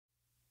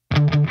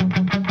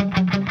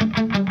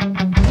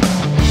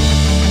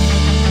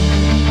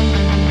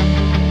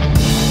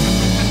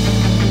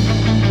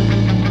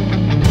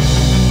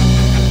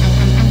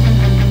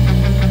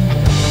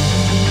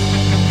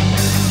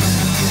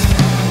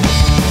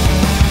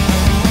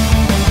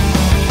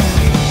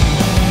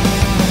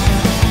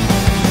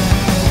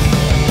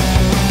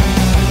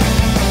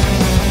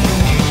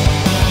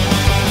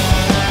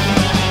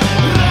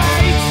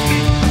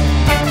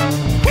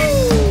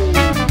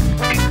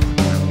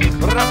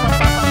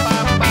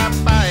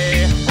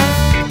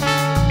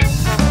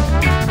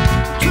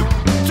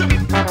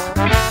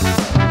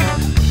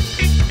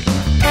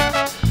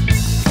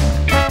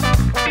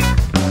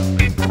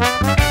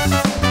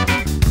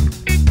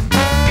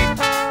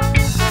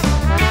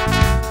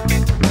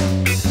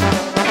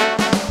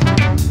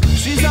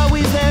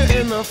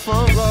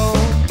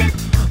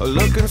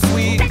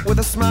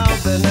a smile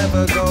that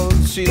never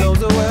goes. She knows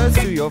the words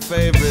to your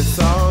favorite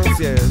songs,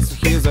 yeah. So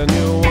here's a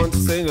new one to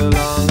sing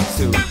along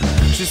to.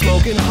 She's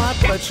smoking hot,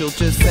 but she'll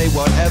just say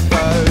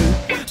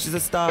whatever. She's a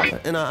star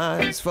in our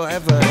eyes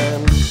forever,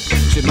 and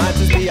she might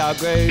just be our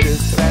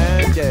greatest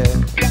fan, yeah.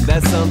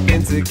 That's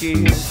something to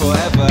keep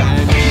forever.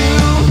 And you,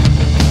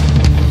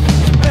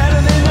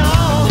 better than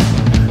all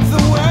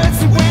the words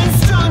that we're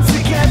strong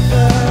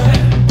together,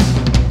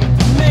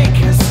 make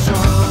us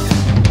strong.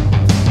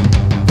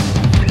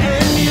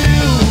 And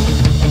you're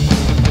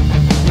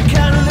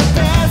kind of the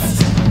best.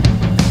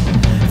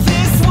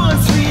 This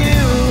one's for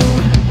you.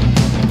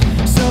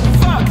 So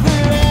fuck the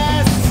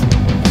rest.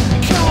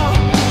 Come on,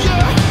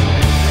 yeah.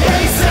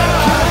 Hey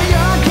Sarah, carry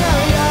on,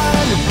 carry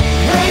on.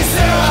 Hey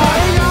Sarah,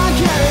 carry on,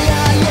 carry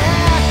on,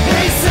 yeah.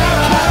 Hey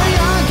Sarah, carry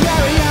on,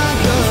 carry on.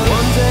 'Cause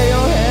one day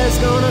your hair's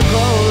gonna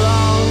grow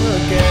long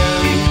again.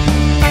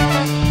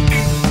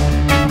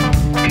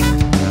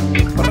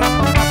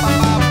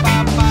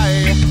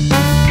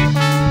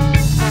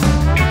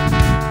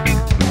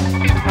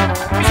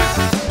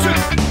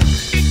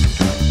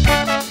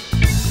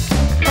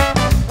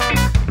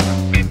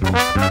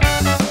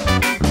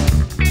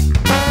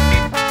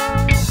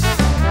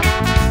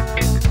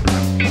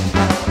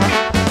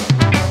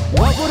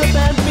 What would a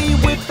band be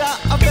without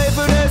a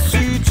favorite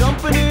SC?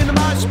 Jumping in the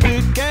mosh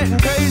pit, getting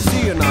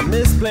crazy. And I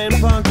miss playing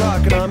punk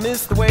rock, and I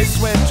miss the way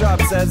sweat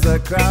drops as the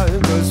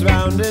crowd goes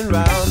round and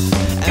round.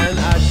 And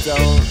I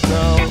don't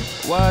know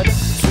what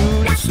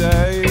to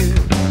say,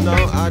 no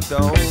I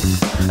don't.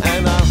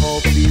 And I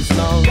hope these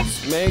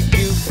notes make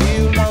you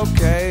feel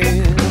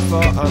okay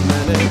for a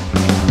minute.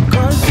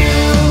 'Cause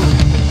you